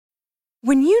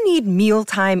When you need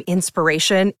mealtime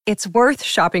inspiration, it's worth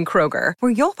shopping Kroger,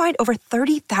 where you'll find over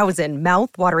 30,000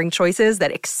 mouth-watering choices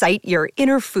that excite your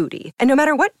inner foodie. And no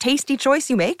matter what tasty choice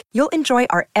you make, you'll enjoy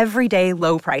our everyday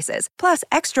low prices, plus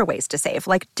extra ways to save,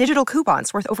 like digital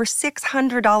coupons worth over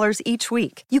 $600 each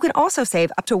week. You can also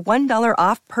save up to $1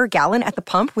 off per gallon at the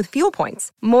pump with fuel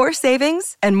points. More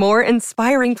savings and more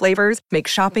inspiring flavors make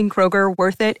shopping Kroger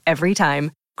worth it every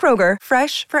time. Kroger,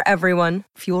 fresh for everyone.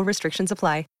 Fuel restrictions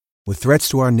apply. With threats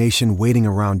to our nation waiting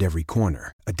around every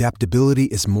corner, adaptability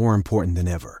is more important than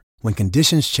ever. When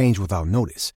conditions change without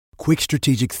notice, quick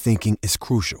strategic thinking is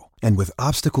crucial. And with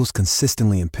obstacles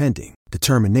consistently impending,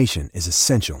 determination is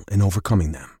essential in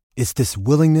overcoming them. It's this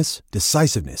willingness,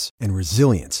 decisiveness, and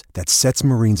resilience that sets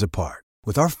Marines apart.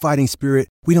 With our fighting spirit,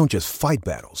 we don't just fight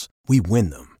battles, we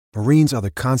win them. Marines are the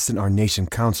constant our nation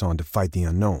counts on to fight the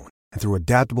unknown. And through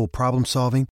adaptable problem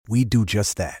solving, we do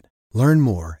just that. Learn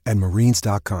more at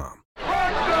marines.com.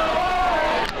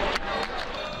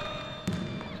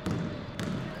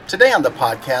 Today on the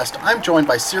podcast, I'm joined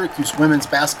by Syracuse women's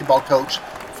basketball coach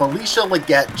Felicia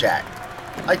Legette-Jack.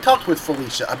 I talked with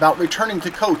Felicia about returning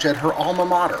to coach at her alma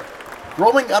mater,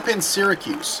 growing up in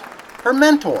Syracuse, her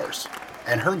mentors,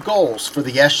 and her goals for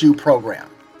the SU program.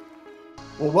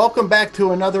 Well, welcome back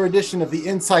to another edition of the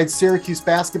Inside Syracuse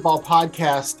Basketball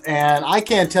Podcast, and I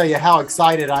can't tell you how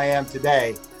excited I am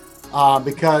today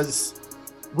because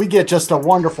we get just a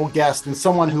wonderful guest and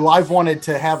someone who I've wanted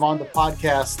to have on the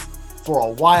podcast for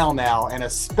a while now, and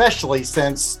especially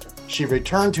since she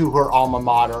returned to her alma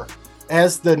mater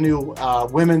as the new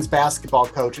women's basketball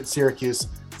coach at Syracuse,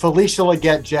 Felicia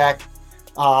Legette-Jack.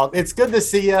 It's good to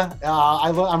see you.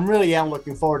 I'm really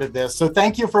looking forward to this. So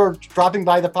thank you for dropping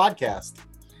by the podcast.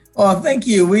 Well, thank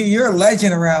you. You're a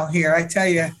legend around here. I tell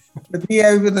you, to be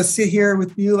able to sit here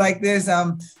with you like this,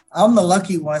 I'm the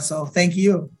lucky one. So thank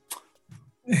you.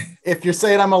 If you're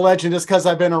saying I'm a legend just because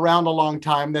I've been around a long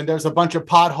time, then there's a bunch of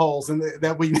potholes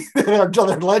that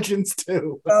are legends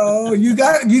too. Oh, you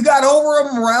got over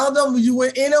them, around them, you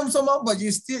went in them so much, but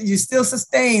you still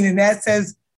sustained, and that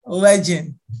says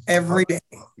legend every day.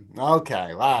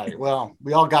 Okay, all right. Well,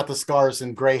 we all got the scars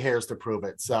and gray hairs to prove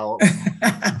it. So,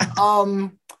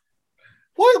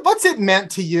 what's it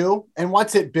meant to you, and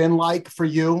what's it been like for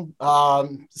you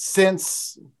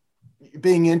since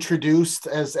being introduced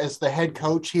as the head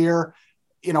coach here,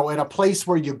 in a place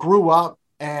where you grew up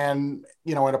and,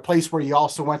 in a place where you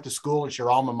also went to school as your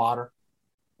alma mater?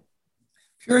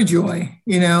 Pure joy.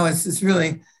 It's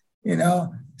really,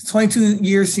 22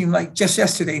 years seem like just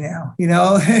yesterday now,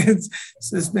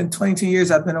 it's been 22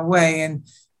 years I've been away, and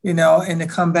to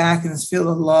come back and feel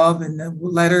the love and the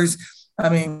letters. I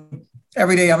mean,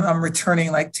 every day I'm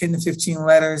returning like 10 to 15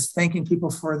 letters, thanking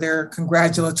people for their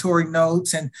congratulatory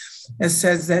notes. And it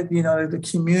says that, the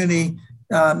community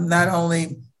not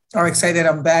only are excited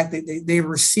I'm back, they're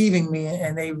receiving me,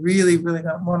 and they really, really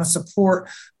want to support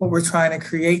what we're trying to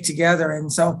create together. And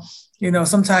so,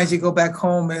 sometimes you go back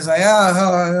home and it's like,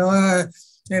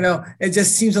 it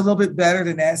just seems a little bit better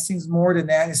than that. It seems more than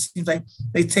that. It seems like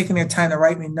they've taken their time to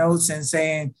write me notes and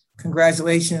saying,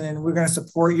 congratulations, and we're going to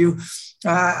support you.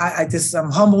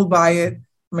 I'm humbled by it.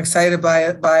 I'm excited by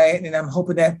it, and I'm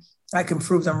hoping that I can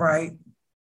prove them right.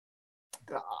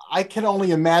 I can only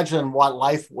imagine what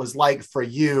life was like for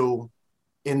you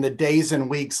in the days and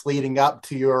weeks leading up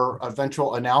to your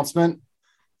eventual announcement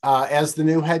as the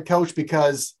new head coach,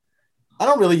 because I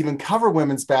don't really even cover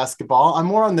women's basketball. I'm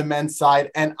more on the men's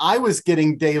side, and I was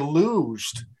getting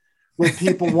deluged with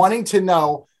people wanting to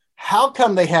know, how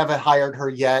come they haven't hired her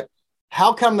yet?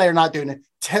 How come they're not doing it?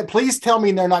 Please tell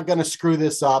me they're not going to screw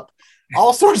this up.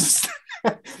 All sorts of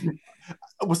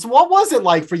stuff. So what was it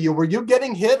like for you? Were you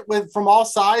getting hit from all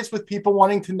sides with people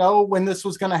wanting to know when this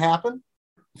was going to happen?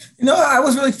 I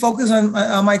was really focused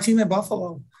on my team at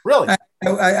Buffalo. Really?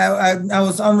 I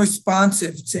was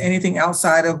unresponsive to anything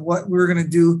outside of what we were going to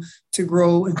do to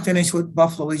grow and finish with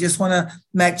Buffalo. We just won a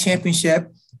MAC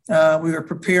championship. We were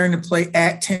preparing to play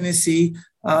at Tennessee,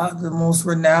 the most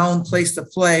renowned place to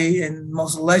play, and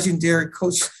most legendary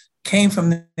coach came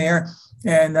from there.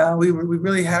 And we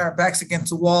really had our backs against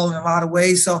the wall in a lot of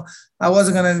ways. So I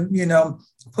wasn't going to,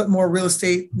 put more real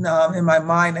estate in my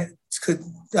mind that could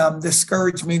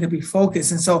discourage me to be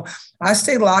focused. And so I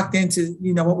stayed locked into,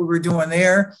 what we were doing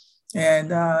there. And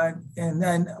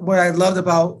then what I loved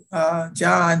about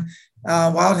John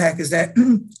Wildhack is that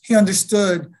he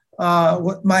understood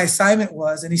what my assignment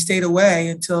was, and he stayed away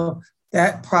until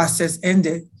that process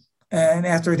ended. And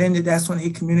after it ended, that's when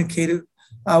he communicated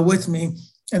with me.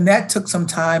 And that took some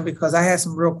time because I had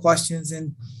some real questions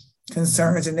and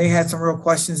concerns, and they had some real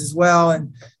questions as well.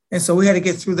 And so we had to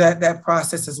get through that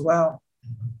process as well.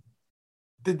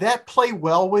 Did that play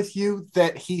well with you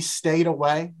that he stayed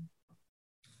away?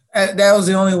 That was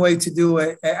the only way to do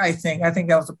it, I think. I think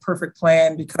that was a perfect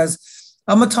plan because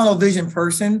I'm a tunnel vision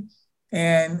person,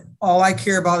 and all I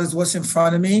care about is what's in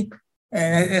front of me,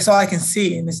 and it's all I can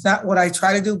see. And it's not what I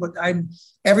try to do, but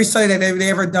every study that they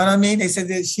ever done on me, they said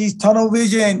that she's tunnel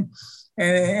vision,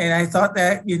 and I thought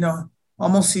that, you know,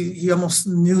 he almost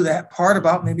knew that part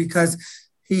about me because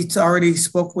he already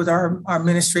spoke with our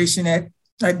administration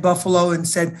at Buffalo and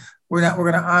said we're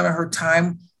going to honor her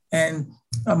time. And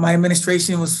my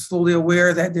administration was fully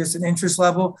aware that there's an interest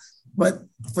level. But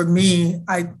for me,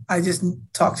 I just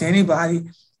talked to anybody,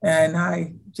 and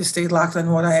I just stayed locked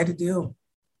on what I had to do.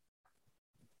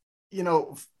 You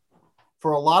know,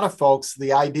 for a lot of folks,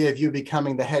 the idea of you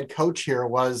becoming the head coach here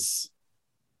was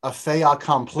a fait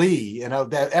accompli. You know,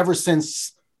 that ever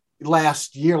since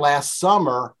last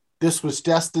summer, this was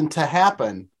destined to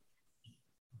happen.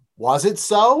 Was it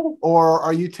so? Or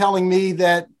are you telling me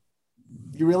that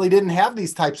you really didn't have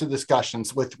these types of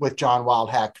discussions with John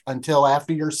Wildhack until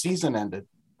after your season ended?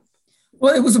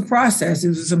 Well, it was a process. It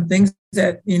was some things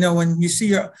that, you know, when you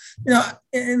see and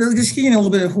just getting a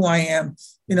little bit of who I am,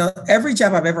 you know, every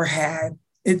job I've ever had,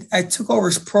 I took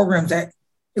over programs that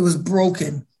it was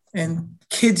broken and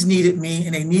kids needed me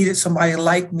and they needed somebody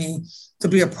like me to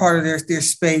be a part of their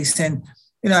space. And,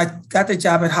 you know, I got the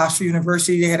job at Hofstra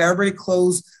University. They had already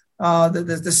closed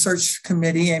the search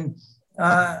committee, and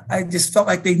I just felt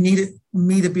like they needed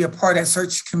me to be a part of that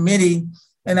search committee.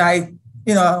 And I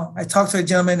talked to a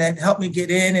gentleman that helped me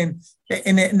get in,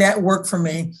 and that worked for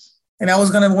me. And I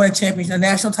was going to win a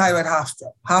national title at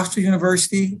Hofstra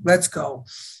University. Let's go.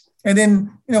 And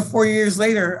then, you know, 4 years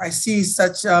later, I see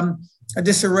such a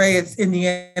disarray at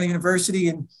Indiana University,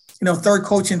 and, you know, third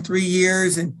coach in 3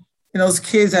 years. And, you know, those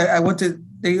kids, I went to,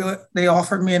 they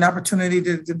offered me an opportunity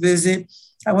to visit.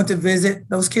 I went to visit.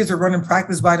 Those kids were running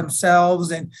practice by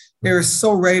themselves, and they were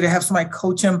so ready to have somebody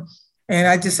coach them. And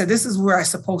I just said, this is where I'm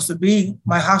supposed to be.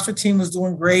 My Hofstra team was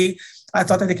doing great. I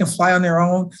thought that they can fly on their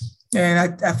own.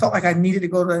 And I felt like I needed to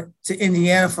go to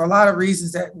Indiana for a lot of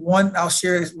reasons. That one, I'll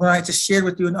share is when I just shared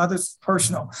with you, and others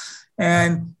personal.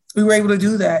 And we were able to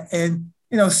do that. And,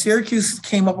 you know, Syracuse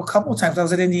came up a couple of times. I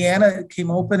was at Indiana, it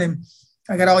came open, and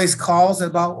I got all these calls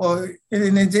about,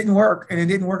 and it didn't work. And it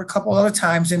didn't work a couple other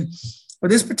times. And but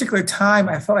this particular time,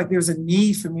 I felt like there was a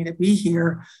need for me to be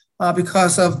here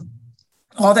because of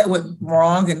all that went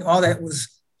wrong and all that was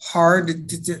hard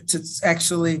to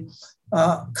actually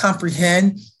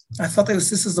comprehend. I felt that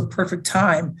this is a perfect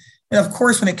time. And of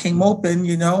course, when it came open,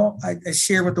 you know, I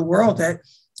shared with the world that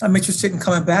I'm interested in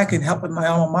coming back and helping my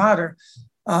alma mater.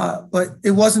 But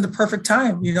it wasn't the perfect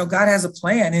time. You know, God has a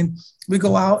plan, and we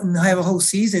go out and have a whole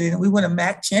season, and we win a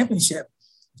MAC championship.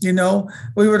 You know,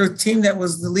 we were the team that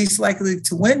was the least likely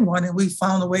to win one, and we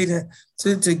found a way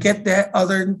to get that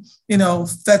other, you know,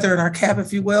 feather in our cap,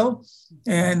 if you will.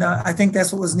 And I think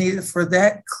that's what was needed for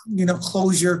that, you know,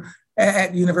 closure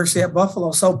at University at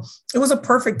Buffalo. So it was a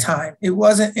perfect time. It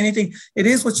wasn't anything. It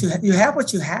is what you have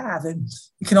what you have, and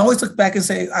you can always look back and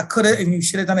say, I could have, and you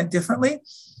should have done it differently.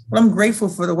 But I'm grateful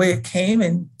for the way it came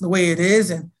and the way it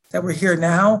is, and that we're here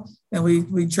now and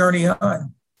we journey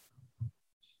on.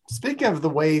 Speaking of the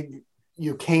way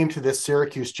you came to this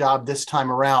Syracuse job this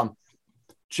time around,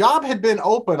 job had been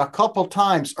open a couple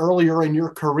times earlier in your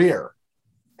career.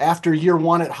 After year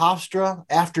one at Hofstra,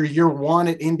 after year one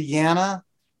at Indiana,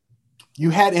 you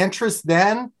had interest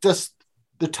then, just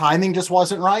the timing just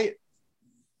wasn't right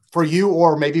for you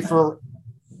or maybe for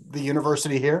the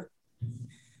university here?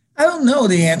 I don't know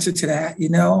the answer to that. You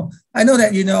know, I know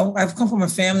that, you know, I've come from a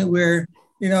family where,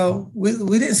 you know, we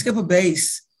didn't skip a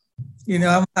base. You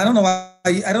know, I don't know why.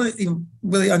 I don't even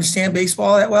really understand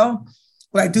baseball that well,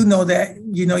 but I do know that,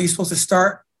 you know, you're supposed to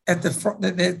start at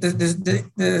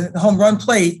the home run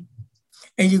plate,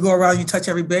 and you go around, you touch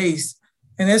every base.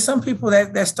 And there's some people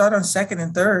that start on second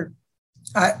and third.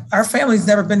 Our family's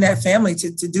never been that family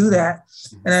to do that.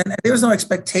 And there was no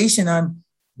expectation on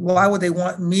why would they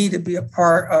want me to be a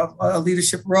part of a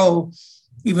leadership role,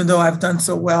 even though I've done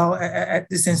so well at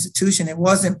this institution. It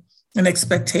wasn't an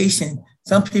expectation.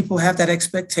 Some people have that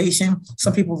expectation.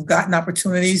 Some people have gotten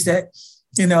opportunities that,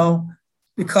 you know,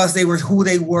 because they were who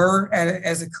they were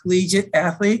as a collegiate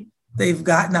athlete, they've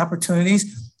gotten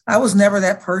opportunities. I was never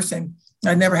that person.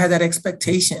 I never had that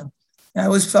expectation. And I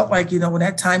always felt like, you know, when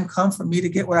that time comes for me to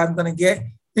get what I'm going to get,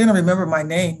 you're going to remember my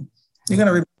name. You're going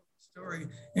to remember the story,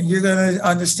 and you're going to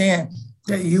understand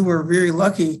that you were very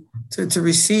lucky to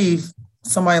receive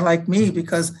somebody like me,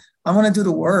 because I'm going to do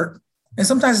the work. And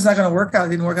sometimes it's not going to work out. It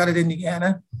didn't work out at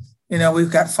Indiana. You know,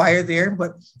 we've got fired there,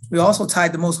 but we also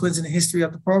tied the most wins in the history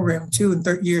of the program too in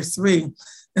year 3.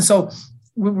 And so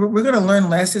we're going to learn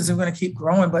lessons and we're going to keep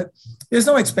growing, but there's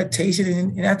no expectation.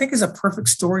 And I think it's a perfect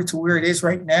story to where it is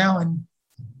right now. And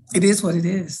it is what it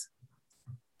is.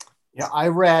 Yeah, I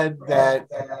read that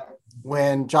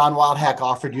when John Wildhack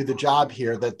offered you the job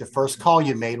here, that the first call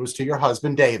you made was to your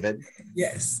husband, David.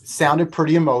 Yes. It sounded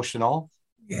pretty emotional.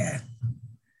 Yeah.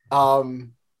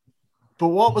 But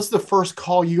what was the first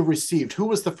call you received? Who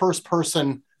was the first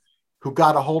person who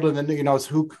got a hold of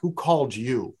who called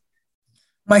you?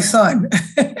 My son.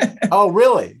 Oh,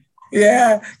 really?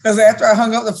 Yeah. Because after I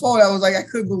hung up the phone, I was like, I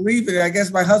couldn't believe it. I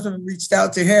guess my husband reached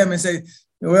out to him and said,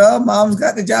 well, Mom's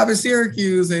got the job at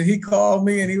Syracuse. And he called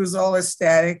me and he was all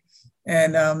ecstatic.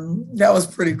 And that was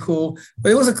pretty cool.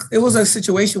 But it was a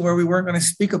situation where we weren't going to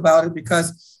speak about it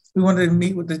because we wanted to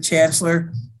meet with the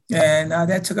chancellor. And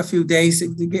that took a few days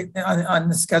to get on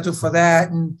the schedule for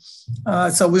that. And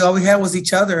so all we had was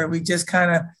each other. And we just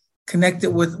kind of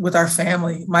connected with our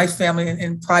family, my family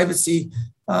in privacy.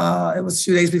 It was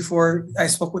 2 days before I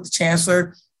spoke with the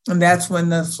chancellor. And that's when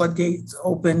the floodgates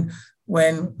opened,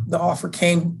 when the offer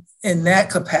came in that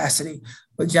capacity.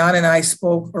 But John and I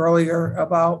spoke earlier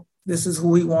about this is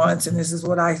who he wants and this is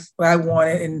what I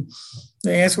wanted. And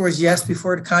the answer was yes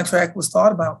before the contract was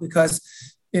thought about, because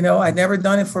I'd never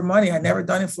done it for money. I'd never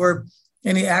done it for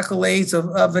any accolades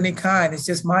of any kind. It's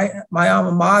just my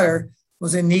alma mater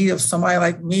was in need of somebody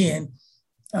like me. And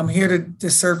I'm here to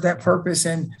serve that purpose.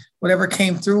 And whatever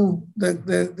came through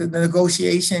the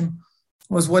negotiation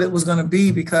was what it was going to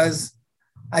be, because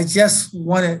I just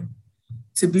wanted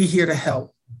to be here to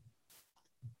help.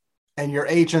 And your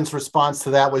agent's response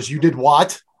to that was, you did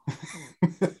what?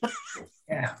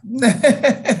 Yeah.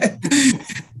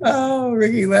 Oh,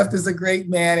 Ricky Left is a great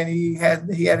man, and he had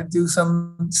to do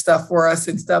some stuff for us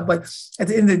and stuff. But at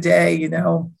the end of the day,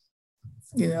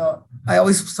 I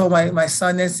always told my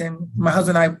son this, and my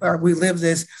husband and I, we live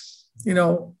this,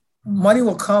 money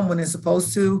will come when it's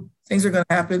supposed to. Things are going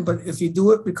to happen. But if you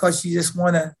do it because you just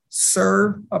want to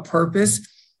serve a purpose,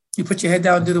 you put your head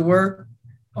down and do the work,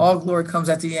 all glory comes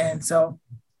at the end. So,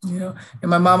 and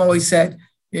my mom always said,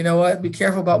 you know what, be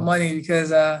careful about money because,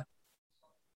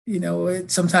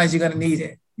 sometimes you're going to need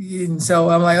it. And so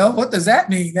I'm like, oh, what does that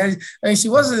mean? She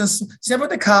never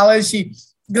went to college. She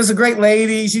was a great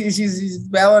lady. She's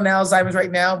battling Alzheimer's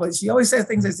right now, but she always says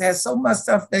things that has so much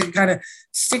stuff that kind of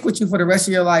stick with you for the rest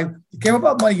of your life. Be careful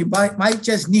about money. You might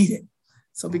just need it.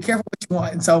 So be careful what you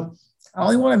want. And so I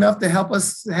only want enough to help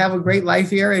us have a great life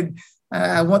here. And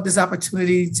I want this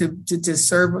opportunity to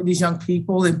serve these young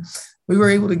people. And we were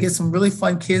able to get some really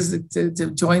fun kids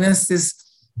to join us in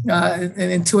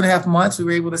 2.5 months. We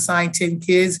were able to sign 10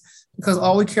 kids because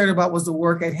all we cared about was the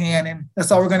work at hand. And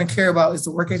that's all we're going to care about is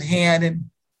the work at hand. And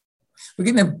we're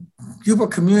getting a group of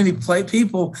community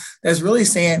people that's really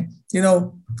saying,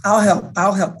 I'll help.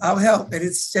 And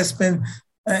it's just been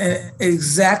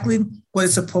exactly what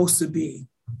it's supposed to be.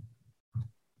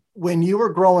 When you were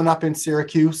growing up in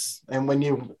Syracuse and when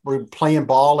you were playing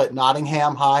ball at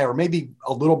Nottingham High, or maybe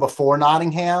a little before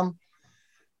Nottingham,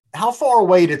 how far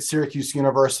away did Syracuse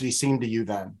University seem to you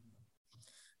then?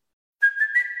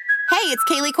 Hey, it's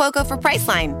Kaylee Cuoco for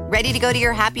Priceline. Ready to go to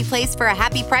your happy place for a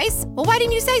happy price? Well, why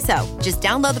didn't you say so? Just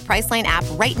download the Priceline app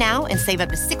right now and save up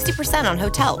to 60% on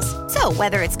hotels. So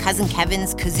whether it's Cousin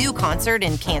Kevin's Kazoo Concert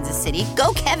in Kansas City,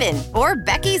 go Kevin, or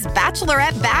Becky's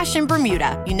Bachelorette Bash in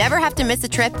Bermuda, you never have to miss a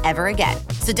trip ever again.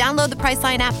 So download the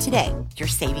Priceline app today. Your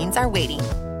savings are waiting.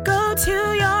 Go to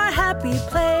your happy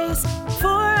place for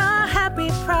a happy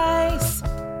price.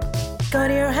 Go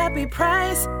to your happy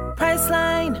price,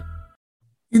 Priceline.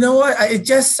 You know what? It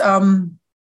just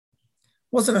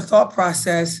wasn't a thought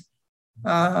process.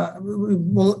 Barbara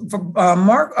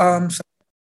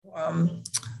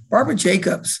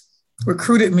Jacobs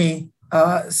recruited me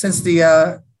since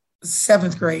the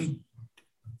 7th grade.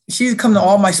 She'd come to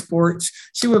all my sports.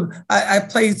 I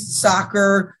played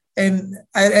soccer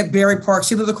at Berry Park.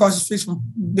 She lived across the street from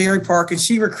Berry Park, and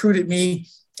she recruited me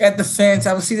at the fence.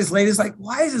 I would see this lady. It's like,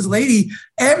 why is this lady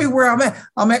everywhere I'm at?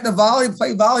 I'm at the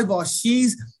play volleyball.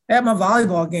 She's at my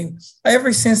volleyball game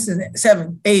ever since the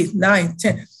 7th, 8th, 9th,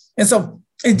 10th. And so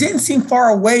it didn't seem far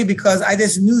away because I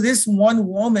just knew this one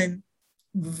woman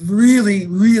really,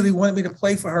 really wanted me to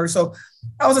play for her. So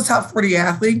I was a top 40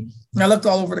 athlete and I looked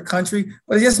all over the country,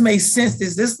 but it just made sense.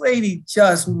 This lady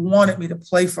just wanted me to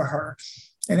play for her.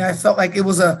 And I felt like it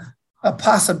was a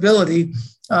possibility.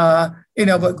 But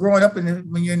growing up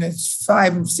when you're in the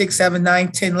 5, 6, 7,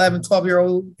 9, 10, 11,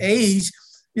 12-year-old age,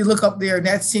 you look up there and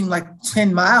that seemed like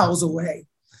 10 miles away.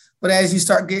 But as you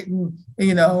start getting,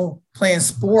 playing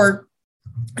sport,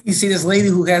 you see this lady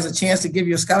who has a chance to give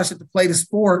you a scholarship to play the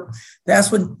sport.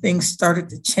 That's when things started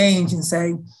to change and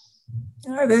say,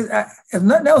 If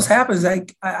nothing else happens,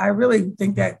 I really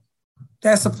think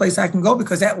that's the place I can go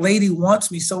because that lady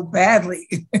wants me so badly.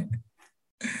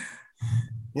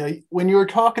 When you were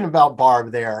talking about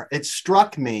Barb there, it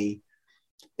struck me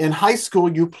in high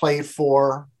school, you played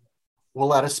for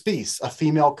Willetta Spies, a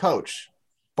female coach.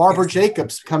 Barbara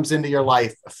Jacobs comes into your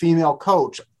life, a female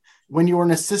coach. When you were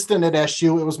an assistant at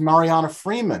SU, it was Mariana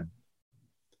Freeman.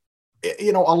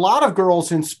 A lot of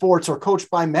girls in sports are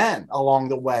coached by men along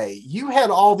the way. You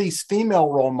had all these female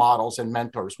role models and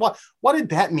mentors. What did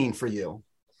that mean for you?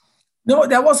 No,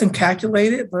 that wasn't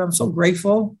calculated, but I'm so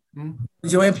grateful. Mm-hmm.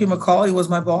 Joanne P. McCauley was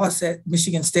my boss at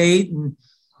Michigan State. And,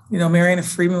 Mariana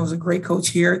Freeman was a great coach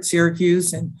here at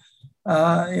Syracuse. And,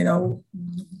 I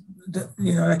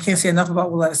can't say enough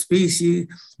about Willetta Spies. She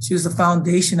was the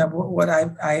foundation of what I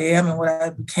am and what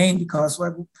I became because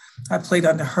I played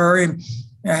under her. And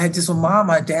I had just a mom.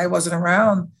 My dad wasn't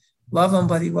around. Love him,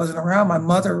 but he wasn't around. My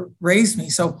mother raised me.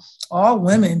 So all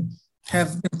women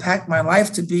have impacted my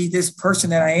life to be this person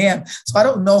that I am. So I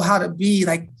don't know how to be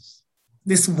like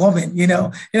this woman,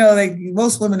 like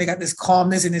most women, they got this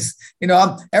calmness and this,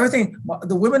 everything.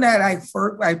 The women that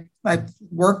I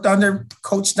worked under,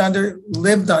 coached under,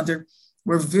 lived under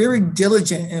were very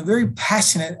diligent and very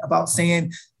passionate about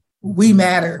saying, we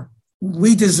matter,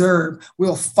 we deserve,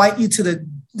 we'll fight you to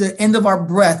the end of our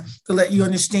breath to let you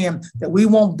understand that we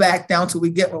won't back down till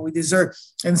we get what we deserve.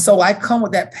 And so I come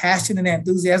with that passion and that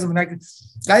enthusiasm. And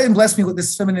God didn't bless me with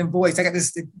this feminine voice. I got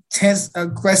this intense,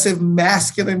 aggressive,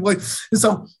 masculine voice. And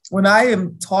so when I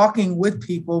am talking with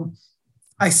people,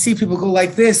 I see people go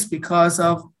like this because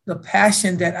of the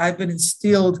passion that I've been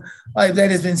instilled, that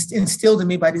has been instilled in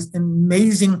me by these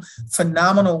amazing,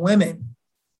 phenomenal women.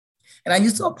 And I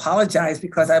used to apologize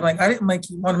because I'm like, I didn't want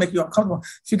to make you uncomfortable.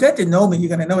 If you get to know me,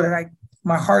 you're going to know that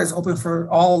my heart is open for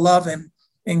all love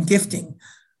and gifting.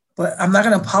 But I'm not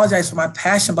going to apologize for my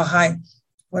passion behind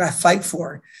what I fight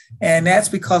for. And that's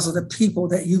because of the people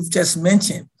that you've just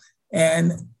mentioned.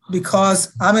 And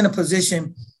because I'm in a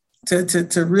position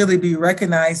to really be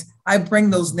recognized, I bring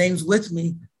those names with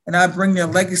me and I bring their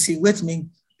legacy with me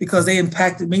because they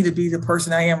impacted me to be the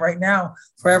person I am right now,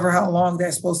 forever how long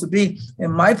that's supposed to be.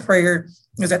 And my prayer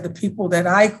is that the people that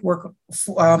I work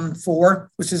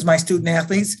for, which is my student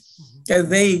athletes,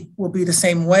 that they will be the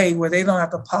same way, where they don't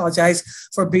have to apologize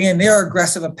for being their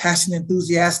aggressive and passionate,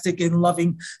 enthusiastic and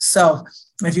loving self.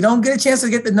 And if you don't get a chance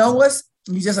to get to know us,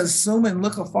 you just assume and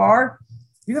look afar,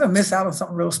 you're going to miss out on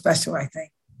something real special, I think.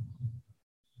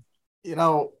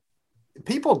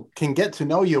 People can get to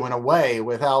know you in a way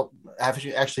without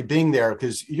actually being there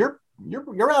because you're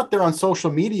out there on social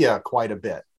media quite a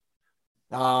bit.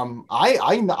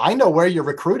 I know where you're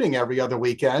recruiting every other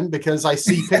weekend because I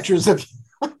see pictures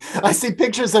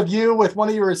of you with one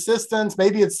of your assistants.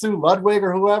 Maybe it's Sue Ludwig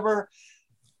or whoever.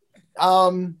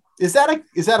 Is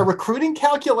that a recruiting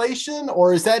calculation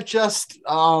or is that just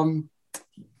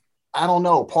I don't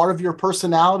know, part of your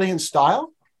personality and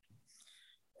style?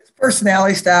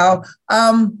 Personality style.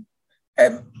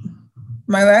 At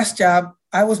my last job,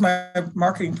 I was my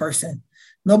marketing person.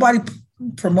 Nobody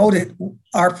promoted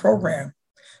our program.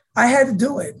 I had to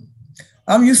do it.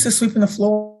 I'm used to sweeping the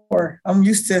floor. I'm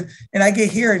used to, and I get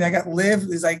here and I got Liv.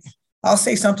 It's like, I'll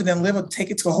say something and Liv will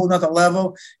take it to a whole nother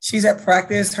level. She's at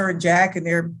practice, her and Jack, and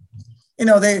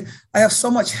I have so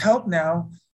much help now,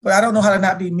 but I don't know how to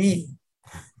not be me.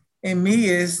 And me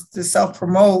is to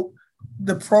self-promote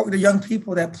the young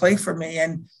people that play for me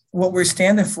and what we're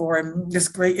standing for and this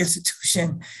great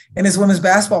institution and this women's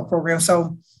basketball program.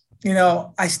 So,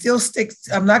 I still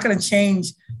I'm not going to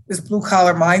change this blue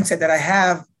collar mindset that I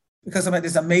have because I'm at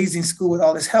this amazing school with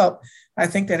all this help. I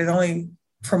think that it only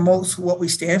promotes what we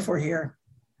stand for here.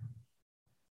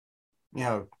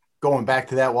 Going back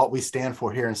to that, what we stand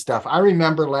for here and stuff. I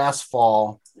remember last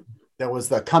fall, there was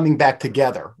the Coming Back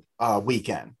Together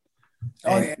weekend.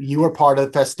 And yeah. You were part of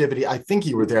the festivity. I think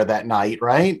you were there that night,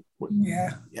 right?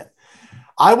 Yeah.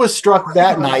 I was struck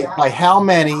that night by how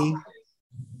many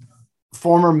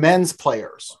former men's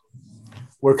players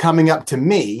were coming up to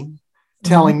me,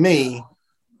 telling me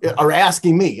or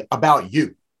asking me about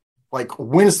you. Like,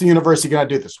 when is the university going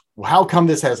to do this? How come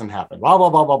this hasn't happened? Blah,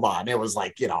 blah, blah, blah, blah. And it was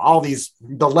like, all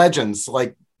the legends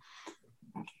like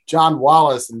John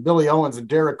Wallace and Billy Owens and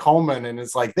Derek Coleman. And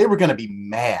it's like, they were going to be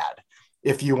mad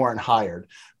if you weren't hired.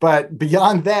 But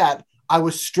beyond that, I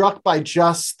was struck by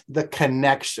just the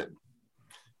connection,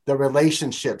 the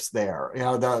relationships there.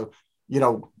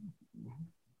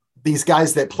 These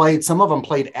guys that played, some of them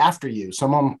played after you,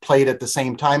 some of them played at the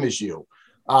same time as you.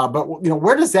 But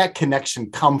where does that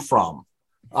connection come from?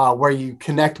 Where you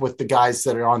connect with the guys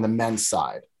that are on the men's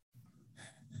side?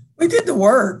 We did the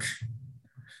work.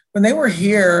 when they were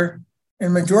here,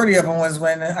 and majority of them was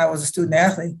when I was a student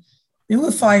athlete, you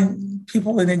would find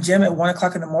people in the gym at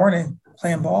 1:00 in the morning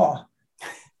playing ball.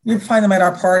 You'd find them at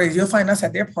our parties. You'll find us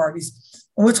at their parties.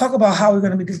 And we'll talk about how we're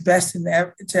going to be the best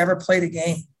to ever play the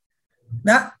game.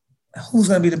 Not who's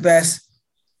going to be the best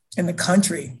in the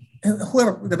country,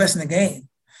 whoever the best in the game.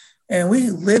 And we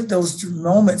lived those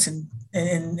moments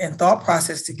and thought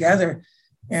process together.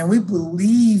 And we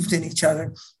believed in each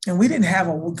other. And we didn't have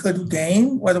a good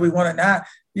game, whether we won or not.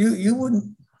 You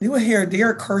would hear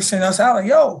Derek cursing us out like,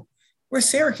 yo, we're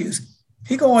Syracuse.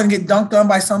 He go on and get dunked on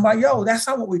by somebody. Yo, that's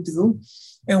not what we do.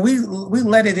 And we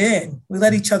let it in. We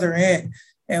let each other in.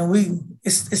 And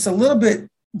it's a little bit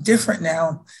different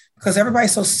now because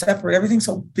everybody's so separate. Everything's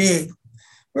so big.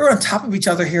 We're on top of each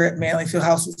other here at Manley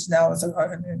Fieldhouse, which now is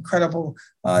an incredible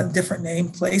different name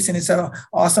place. And it's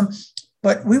awesome.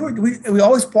 But we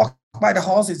always walked by the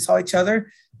halls and saw each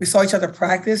other. We saw each other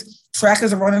practice.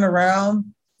 Trackers are running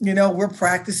around. We're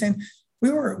practicing.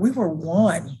 We were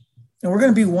one. And we're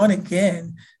going to be one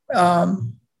again.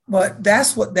 But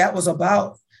that's what that was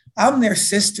about. I'm their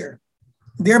sister.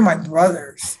 They're my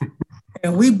brothers.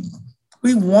 And we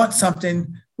want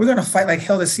something. We're going to fight like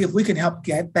hell to see if we can help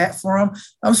get that for them.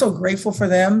 I'm so grateful for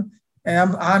them. And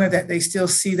I'm honored that they still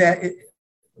see that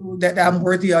I'm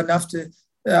worthy enough to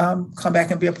come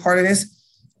back and be a part of this.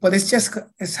 But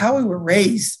it's how we were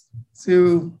raised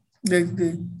through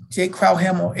the Jake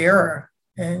Crowell-Hamill era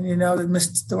and, the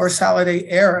Mr. Doris Holliday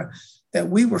era, that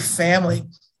we were family.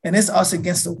 And it's us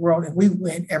against the world, and we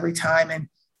win every time. And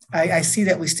I see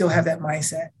that we still have that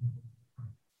mindset.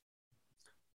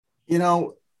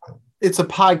 It's a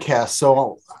podcast,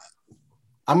 so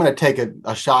I'm going to take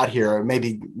a shot here,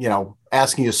 maybe,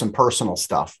 asking you some personal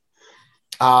stuff.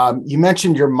 You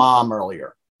mentioned your mom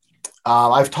earlier.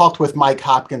 I've talked with Mike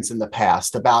Hopkins in the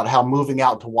past about how moving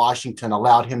out to Washington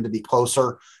allowed him to be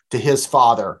closer to his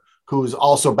father, who's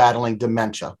also battling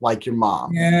dementia, like your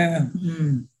mom. Yeah.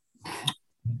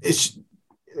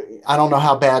 I don't know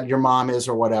how bad your mom is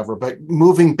or whatever, but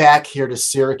moving back here to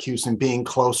Syracuse and being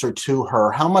closer to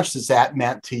her, how much does that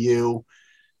meant to you?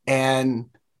 And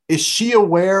is she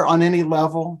aware on any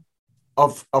level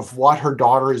of what her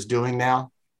daughter is doing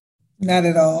now? Not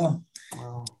at all.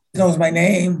 Wow. She knows my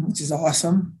name, which is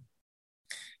awesome.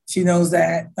 She knows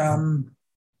that, I'm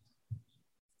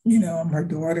her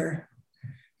daughter.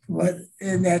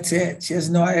 And that's it. She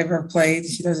doesn't know I ever played.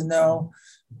 She doesn't know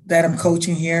that I'm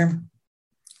coaching here.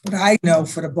 But I know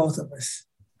for the both of us.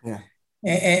 Yeah.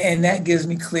 And that gives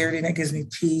me clarity, and that gives me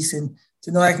peace. And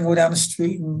to know I can go down the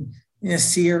street and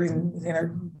see her in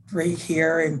her great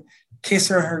hair and kiss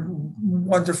her on her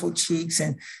wonderful cheeks.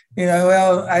 And,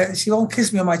 she won't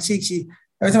kiss me on my cheek.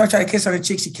 Every time I try to kiss her on her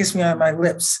cheek, she kisses me on my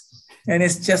lips. And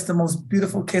it's just the most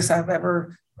beautiful kiss I've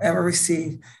ever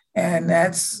received. And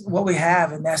that's what we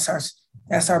have. And that's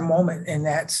our moment. And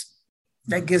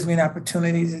that gives me an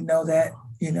opportunity to know that,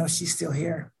 she's still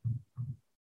here.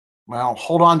 Well,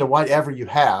 hold on to whatever you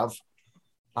have.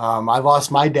 I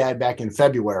lost my dad back in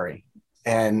February,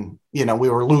 and, we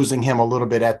were losing him a little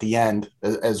bit at the end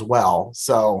as well.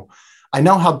 So I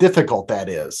know how difficult that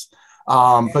is.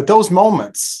 But those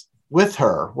moments with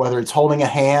her, whether it's holding a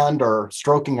hand or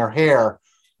stroking her hair,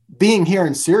 being here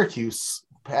in Syracuse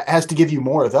has to give you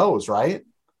more of those, right?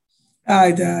 Oh,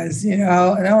 it does, and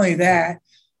not only that,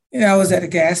 I was at a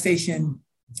gas station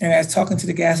and I was talking to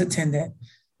the gas attendant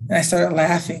and I started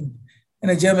laughing. And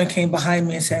a gentleman came behind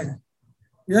me and said,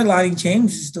 "You're Lonnie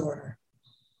James's daughter."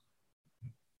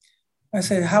 I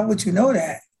said, "How would you know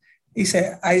that?" He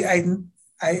said, I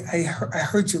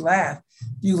heard you laugh.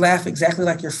 You laugh exactly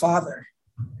like your father.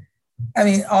 I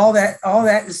mean, all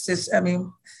that is just,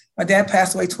 my dad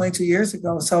passed away 22 years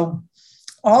ago. So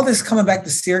all this coming back to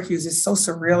Syracuse is so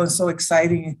surreal and so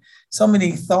exciting. So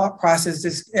many thought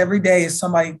processes. Every day is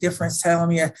somebody different telling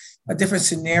me a different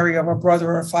scenario of a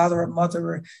brother or a father or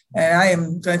mother. And I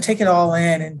am going to take it all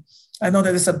in. And I know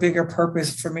that it's a bigger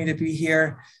purpose for me to be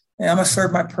here. And I'm going to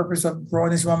serve my purpose of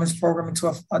growing this women's program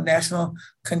into a national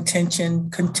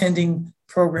contending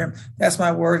program. That's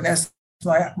my word. That's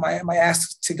my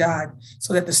ask to God,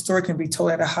 so that the story can be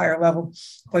told at a higher level.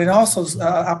 But it also is an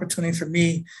opportunity for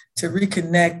me to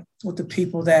reconnect with the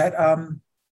people that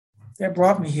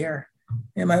brought me here.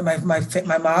 And my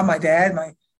mom, my dad,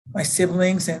 my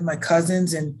siblings, and my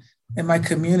cousins, and my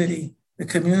community, the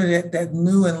community that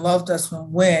knew and loved us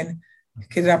when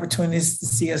get opportunities to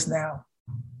see us now.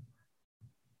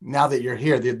 Now that you're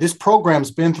here, this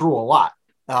program's been through a lot.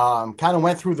 Kind of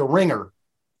went through the ringer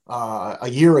a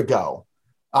year ago.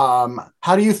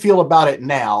 How do you feel about it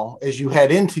now as you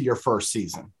head into your first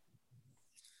season?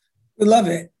 We love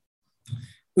it.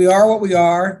 We are what we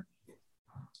are.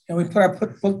 And we put our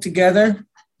book together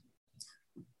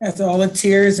after all the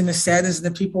tears and the sadness and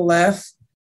the people left.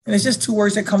 And it's just two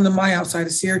words that come to mind outside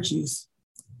of Syracuse.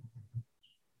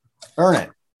 Earn it.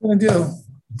 What we're going to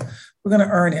do, we're going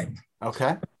to earn it.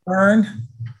 Okay. Earn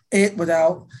it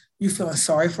without you feeling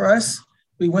sorry for us.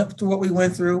 We went through what we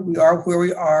went through. We are where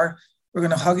we are. We're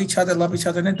going to hug each other, love each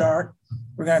other in the dark.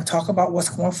 We're going to talk about what's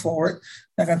going forward.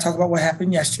 We're not going to talk about what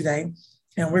happened yesterday.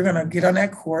 And we're going to get on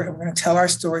that court and we're going to tell our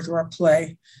story through our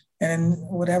play. And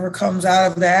whatever comes out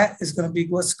of that is going to be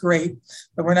what's great.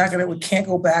 But we can't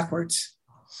go backwards.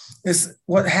 It's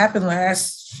what happened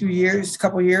last few years,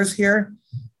 couple of years here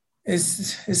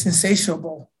is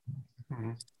insatiable.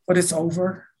 Mm-hmm. But it's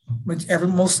over.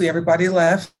 Mostly everybody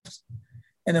left.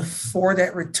 And the four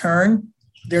that return,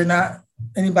 they're not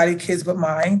anybody kids but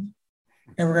mine.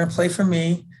 And we're going to play for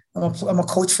me. I'm a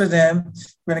coach for them.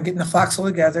 We're going to get in the foxhole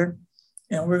together.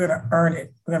 And we're going to earn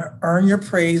it. We're going to earn your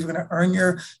praise. We're going to earn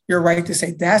your right to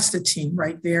say, that's the team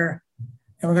right there.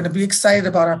 And we're going to be excited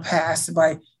about our past,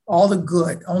 by all the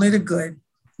good, only the good,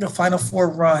 the Final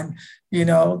Four run, the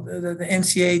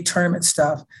NCAA tournament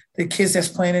stuff, the kids that's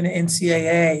playing in the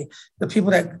NCAA, the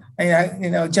people that,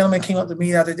 a gentleman came up to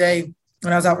me the other day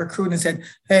when I was out recruiting and said,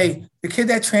 hey, the kid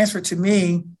that transferred to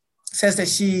me says that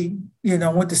she,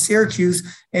 went to Syracuse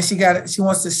and she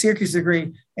wants the Syracuse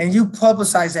degree. And you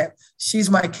publicize that. She's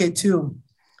my kid too,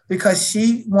 because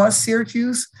she wants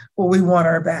Syracuse, well, we want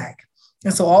her back.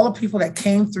 And so all the people that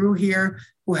came through here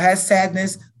who had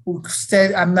sadness, who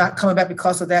said, I'm not coming back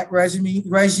because of that regime,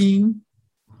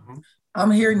 mm-hmm.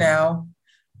 I'm here now.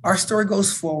 Our story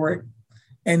goes forward.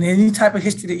 And any type of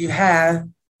history that you have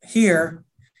here,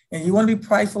 and you want to be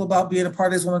prideful about being a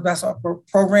part of this women's basketball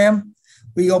program,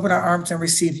 we open our arms and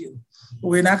receive you.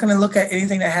 We're not going to look at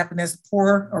anything that happened as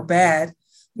poor or bad,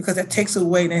 because that takes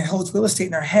away and it holds real estate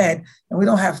in our head. And we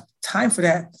don't have time for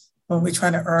that when we're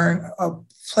trying to earn a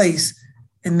place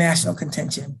in national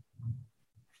contention.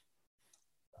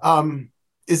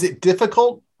 Is it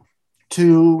difficult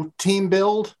to team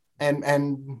build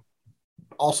and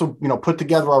also, put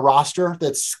together a roster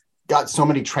that's got so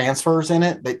many transfers in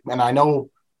it? And I know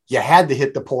you had to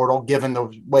hit the portal given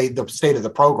the state of the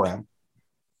program.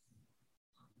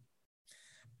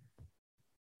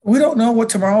 We don't know what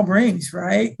tomorrow brings,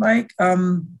 right, Mike?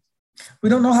 We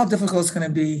don't know how difficult it's going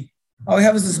to be. All we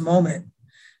have is this moment.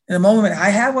 And the moment I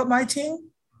have with my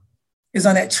team is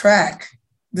on that track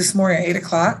this morning at 8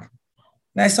 o'clock.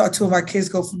 And I saw two of our kids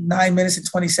go from 9 minutes and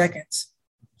 20 seconds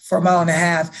for a mile and a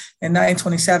half, and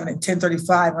 9:27 and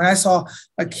 10:35. When I saw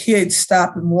a kid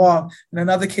stop and walk, and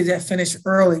another kid that finished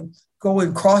early go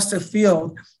and cross the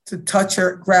field to touch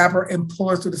her, grab her, and pull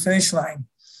her through the finish line.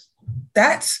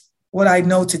 That's what I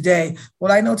know today.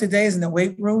 What I know today is in the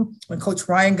weight room, when Coach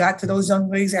Ryan got to those young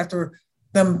ladies after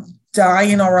them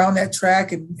dying around that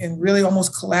track and really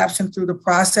almost collapsing through the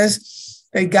process,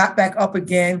 they got back up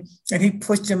again and he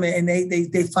pushed them and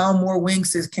they found more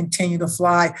wings to continue to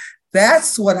fly.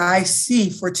 That's what I see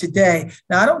for today.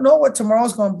 Now, I don't know what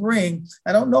tomorrow's going to bring.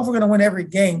 I don't know if we're going to win every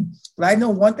game, but I know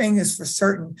one thing is for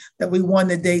certain, that we won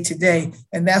the day today.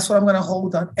 And that's what I'm going to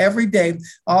hold on every day.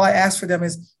 All I ask for them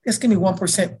is just give me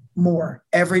 1% more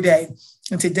every day.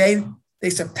 And today they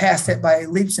surpassed that by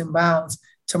leaps and bounds.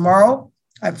 Tomorrow,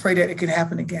 I pray that it can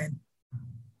happen again.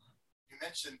 You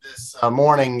mentioned this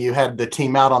morning, you had the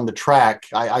team out on the track.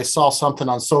 I saw something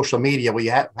on social media we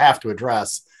have to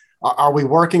address. Are we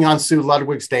working on Sue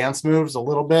Ludwig's dance moves a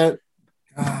little bit?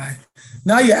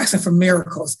 Now you're asking for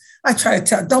miracles. I try to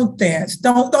tell, don't dance,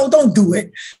 don't do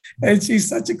it. And she's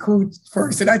such a cool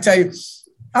person. I tell you,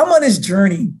 I'm on this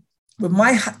journey with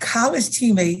my college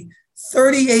teammate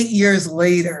 38 years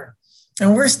later,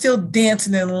 and we're still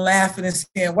dancing and laughing and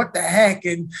saying, what the heck?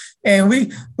 And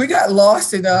we got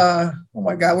lost in, oh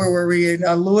my God, where were we? In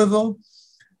Louisville?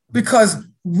 Because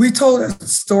we told a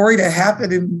story that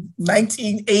happened in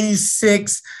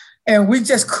 1986, and we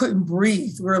just couldn't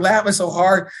breathe. We were laughing so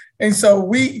hard. And so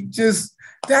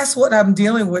that's what I'm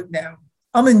dealing with now.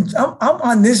 I'm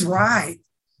on this ride.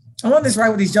 I'm on this ride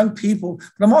with these young people,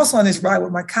 but I'm also on this ride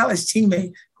with my college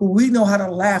teammate who we know how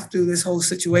to laugh through this whole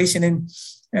situation.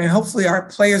 And hopefully our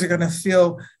players are going to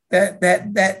feel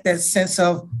that sense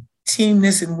of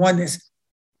teamness and oneness.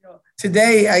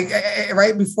 Today, I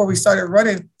right before we started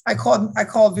running, I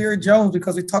called Vera Jones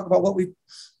because we talked about what we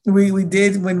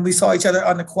did when we saw each other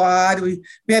on the quad. We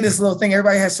had this little thing.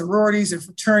 Everybody has sororities and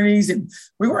fraternities, and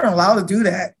we weren't allowed to do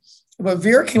that. But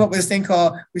Vera came up with this thing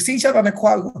called, we see each other on the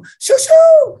quad, we go, shoo,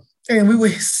 shoo. And we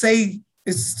would say,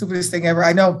 it's the stupidest thing ever,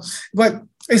 I know. But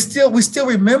we still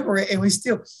remember it,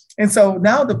 and so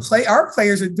now our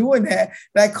players are doing that.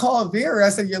 And I called Vera, I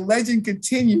said, your legend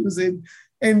continues.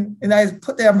 and I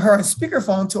put her on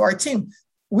speakerphone to our team.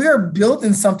 We are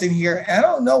building something here. I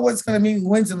don't know what's going to mean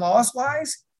wins and loss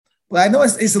wise, but I know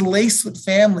it's laced with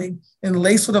family and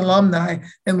laced with alumni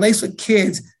and laced with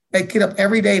kids that get up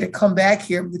every day to come back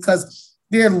here because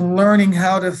they're learning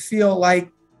how to feel like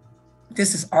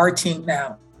this is our team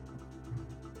now.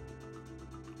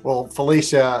 Well,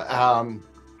 Felicia,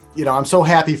 I'm so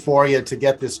happy for you to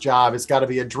get this job. It's got to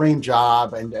be a dream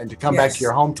job and to come back to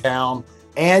your hometown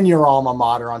and your alma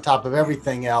mater on top of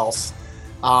everything else.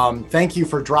 Thank you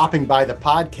for dropping by the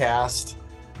podcast.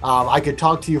 I could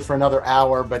talk to you for another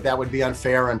hour, but that would be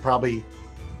unfair. And probably,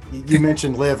 you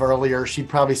mentioned Liv earlier. She'd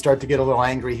probably start to get a little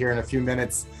angry here in a few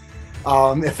minutes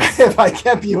if I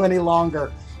kept you any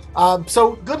longer.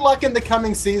 So good luck in the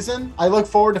coming season. I look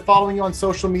forward to following you on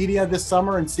social media this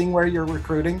summer and seeing where you're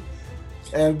recruiting.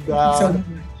 And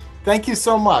thank you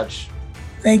so much.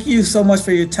 Thank you so much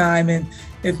for your time. And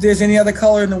if there's any other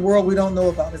color in the world we don't know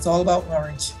about, it's all about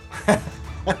orange.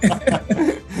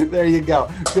 There you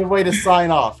go. Good way to sign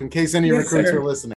off in case any recruits are listening.